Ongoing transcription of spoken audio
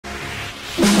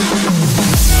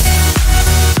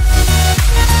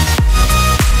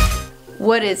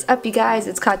What is up, you guys?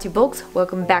 It's KatiaBulks.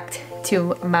 Welcome back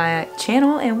to my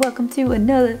channel and welcome to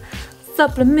another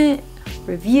supplement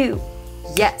review.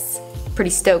 Yes,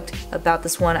 pretty stoked about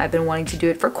this one. I've been wanting to do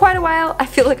it for quite a while. I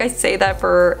feel like I say that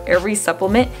for every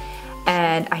supplement,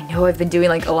 and I know I've been doing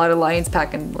like a lot of Lion's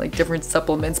Pack and like different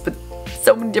supplements, but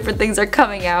so many different things are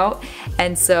coming out,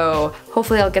 and so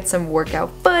hopefully I'll get some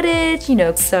workout footage, you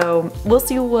know, so we'll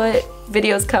see what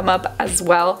videos come up as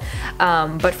well.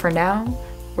 But for now,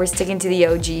 we're sticking to the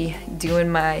OG, doing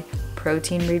my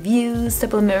protein reviews,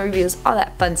 supplement reviews, all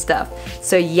that fun stuff.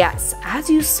 So yes, as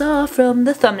you saw from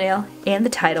the thumbnail and the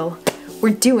title,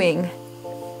 we're doing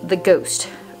the Ghost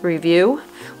review.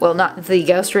 Well, not the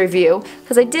Ghost review,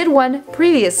 because I did one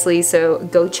previously, so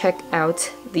go check out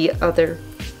the other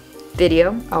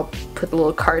video. I'll put the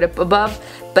little card up above.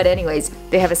 But anyways,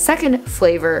 they have a second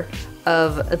flavor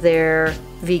of their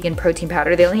vegan protein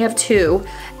powder. They only have two.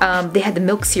 They had the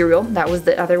milk cereal, that was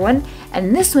the other one,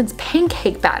 and this one's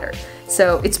pancake batter.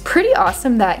 So it's pretty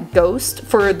awesome that Ghost,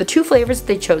 for the two flavors that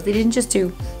they chose, they didn't just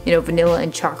do, you know, vanilla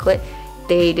and chocolate.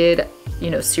 They did, you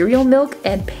know, cereal milk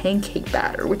and pancake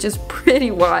batter, which is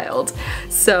pretty wild.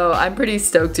 So I'm pretty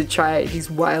stoked to try these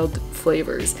wild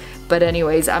flavors. But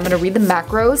anyways, I'm gonna read the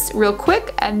macros real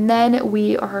quick, and then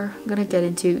we are gonna get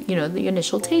into, you know, the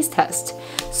initial taste test.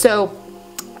 So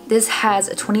this has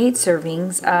 28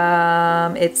 servings.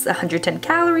 It's 110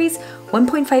 calories,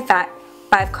 1.5 fat,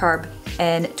 5 carb,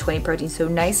 and 20 protein. So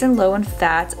nice and low on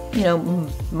fat, you know,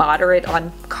 moderate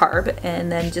on carb, and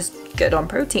then just good on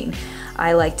protein.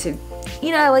 I like to,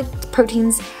 you know, I like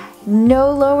proteins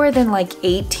no lower than like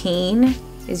 18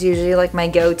 is usually like my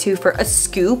go-to for a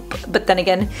scoop, but then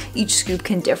again, each scoop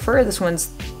can differ. This one's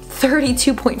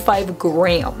 32.5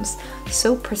 grams,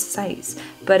 so precise.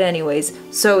 But anyways,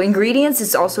 so ingredients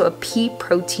is also a pea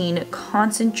protein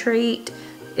concentrate.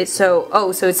 So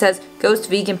it says Ghost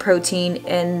vegan protein,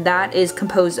 and that is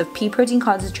composed of pea protein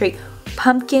concentrate,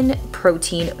 pumpkin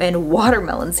protein, and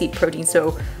watermelon seed protein.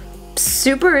 So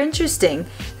super interesting.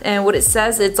 And what it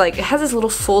says, it's like, it has this little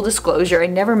full disclosure. I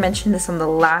never mentioned this on the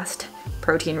last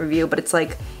protein review, but it's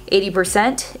like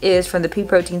 80% is from the pea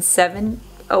protein,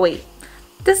 oh wait,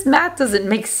 this math doesn't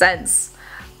make sense.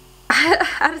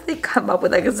 How did they come up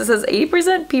with that? Because it says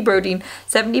 80% pea protein,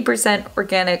 70%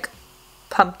 organic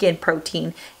pumpkin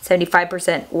protein,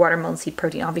 75% watermelon seed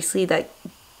protein. Obviously that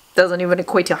doesn't even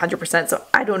equate to 100%, so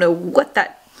I don't know what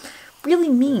that really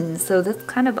means, so that's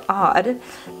kind of odd.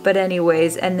 But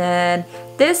anyways, and then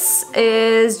this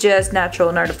is just natural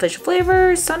and artificial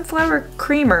flavors, sunflower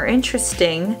creamer,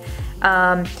 interesting.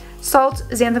 Salt,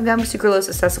 xanthan gum, sucralose,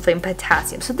 acesulfame,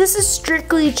 potassium. So this is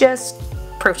strictly just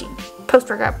protein,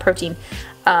 post-workout protein.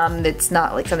 It's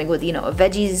not like something with, you know, a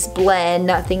veggies blend,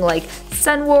 nothing like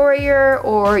Sun Warrior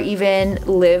or even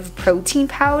Live protein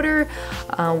powder,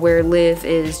 where Live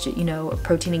is, you know,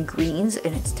 protein and greens,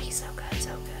 and it tastes so good, so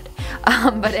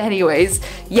good. But anyways,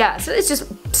 yeah, so it's just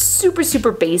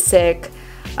super basic.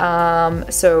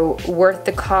 So worth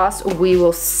the cost, we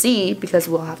will see, because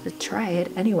we'll have to try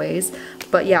it anyways.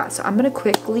 But yeah, so I'm gonna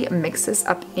quickly mix this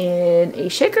up in a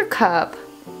shaker cup.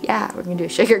 Yeah, we're gonna do a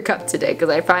shaker cup today because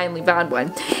I finally found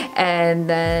one. And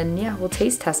then, yeah, we'll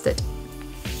taste test it.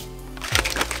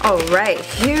 All right,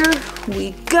 here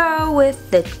we go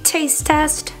with the taste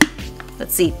test.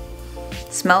 Let's see.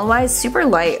 Smell-wise, super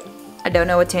light. I don't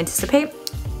know what to anticipate.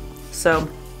 So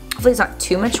hopefully it's not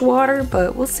too much water,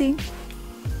 but we'll see.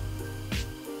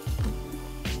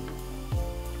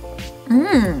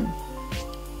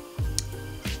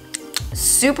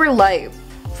 Super light.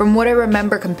 From what I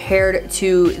remember, compared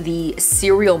to the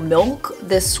cereal milk,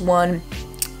 this one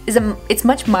is it's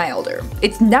much milder.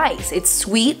 It's nice, it's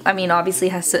sweet. I mean, obviously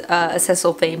it has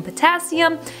acesulfame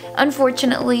potassium.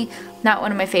 Unfortunately, not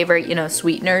one of my favorite, you know,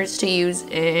 sweeteners to use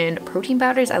in protein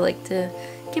powders. I like to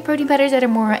get protein powders that are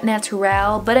more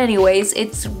natural. But anyways,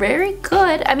 it's very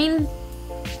good. I mean,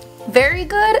 very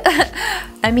good.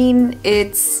 I mean,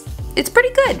 it's pretty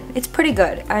good. It's pretty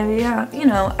good. You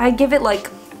know, I give it like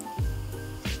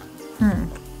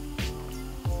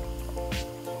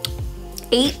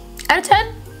 8 out of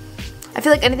 10. I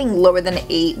feel like anything lower than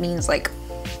 8 means like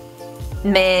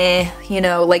meh, you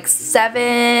know, like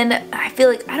 7. I feel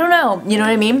like, I don't know, you know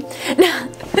what I mean?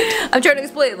 I'm trying to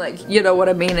explain, like, you know what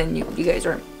I mean, and you guys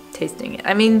aren't tasting it.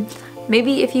 I mean,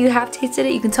 maybe if you have tasted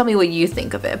it, you can tell me what you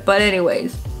think of it. But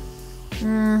anyways, it's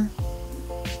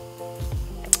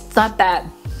not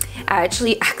bad. I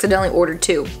actually accidentally ordered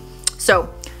 2.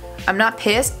 So I'm not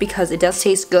pissed because it does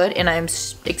taste good, and I'm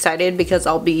excited because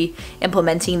I'll be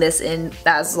implementing this in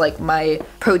as like my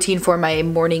protein for my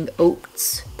morning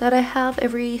oats that I have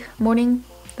every morning.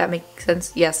 That makes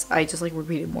sense. Yes, I just like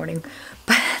repeated morning.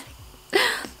 But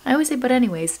I always say but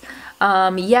anyways.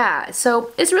 Yeah,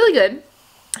 so it's really good.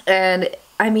 And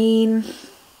I mean,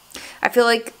 I feel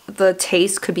like the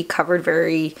taste could be covered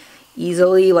very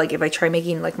easily. Like if I try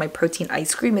making like my protein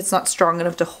ice cream, it's not strong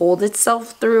enough to hold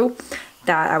itself through.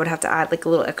 That I would have to add like a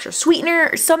little extra sweetener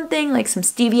or something, like some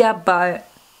stevia, but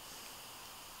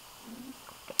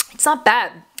it's not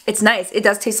bad. It's nice. It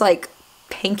does taste like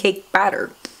pancake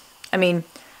batter. I mean,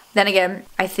 then again,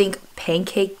 I think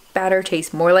pancake batter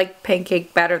tastes more like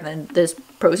pancake batter than this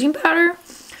protein powder.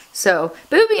 So,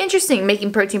 but it would be interesting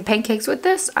making protein pancakes with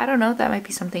this. I don't know, that might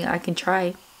be something I can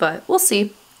try, but we'll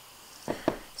see.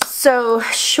 So,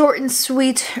 short and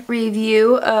sweet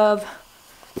review of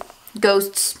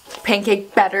Ghost's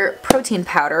pancake batter protein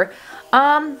powder.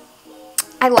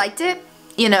 I liked it,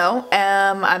 you know.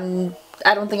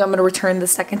 I don't think I'm gonna return the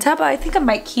second tub. I think I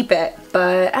might keep it,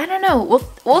 but I don't know.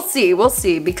 We'll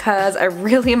see because I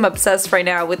really am obsessed right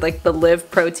now with like the Live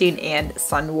Protein and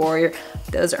Sun Warrior.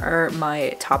 Those are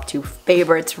my top 2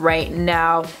 favorites right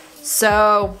now.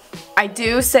 So I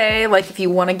do say, like, if you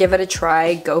want to give it a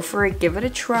try, go for it, give it a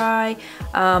try.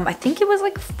 I think it was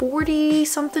like $40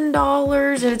 something,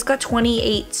 and it's got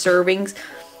 28 servings.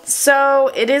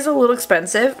 So it is a little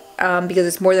expensive because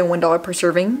it's more than $1 per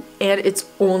serving, and it's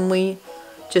only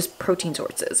just protein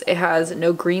sources. It has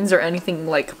no greens or anything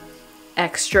like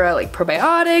extra, like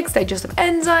probiotics, digestive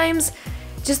enzymes,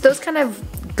 just those kind of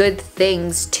good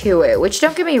things to it, which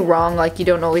don't get me wrong, like you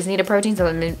don't always need a protein.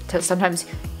 Sometimes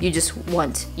you just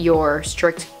want your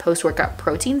strict post-workout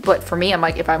protein, but for me, I'm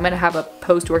like, if I'm gonna have a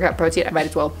post-workout protein, I might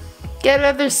as well get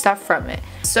other stuff from it.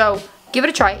 So give it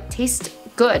a try. It tastes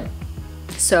good.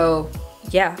 So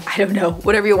yeah, I don't know,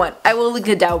 whatever you want. I will link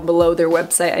it down below their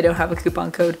website. I don't have a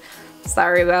coupon code,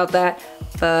 sorry about that.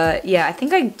 But yeah, I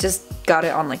think I just got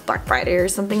it on like Black Friday or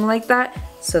something like that,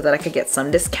 so that I could get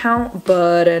some discount.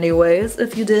 But anyways,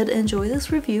 if you did enjoy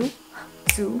this review,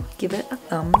 do give it a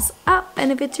thumbs up.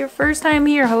 And if it's your first time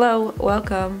here, hello,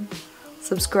 welcome.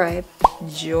 Subscribe,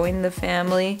 join the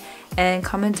family, and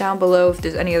comment down below if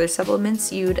there's any other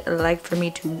supplements you'd like for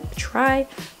me to try.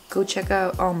 Go check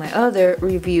out all my other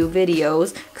review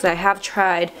videos, because I have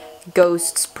tried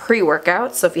Ghost's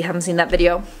pre-workout, so if you haven't seen that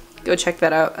video, go check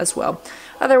that out as well.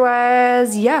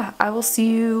 Otherwise, yeah, I will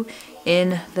see you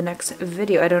in the next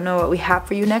video. I don't know what we have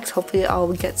for you next. Hopefully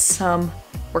I'll get some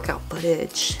workout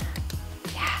footage.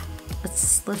 Yeah,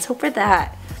 let's hope for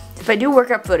that. If I do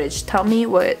workout footage, tell me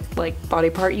what like body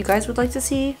part you guys would like to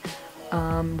see.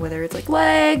 Whether it's like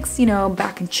legs, you know,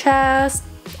 back and chest,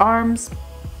 arms,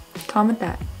 comment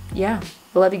that. Yeah,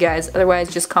 I love you guys.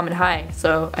 Otherwise, just comment hi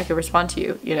so I can respond to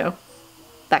you, you know,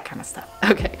 that kind of stuff.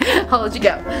 Okay, I'll let you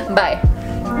go. Bye.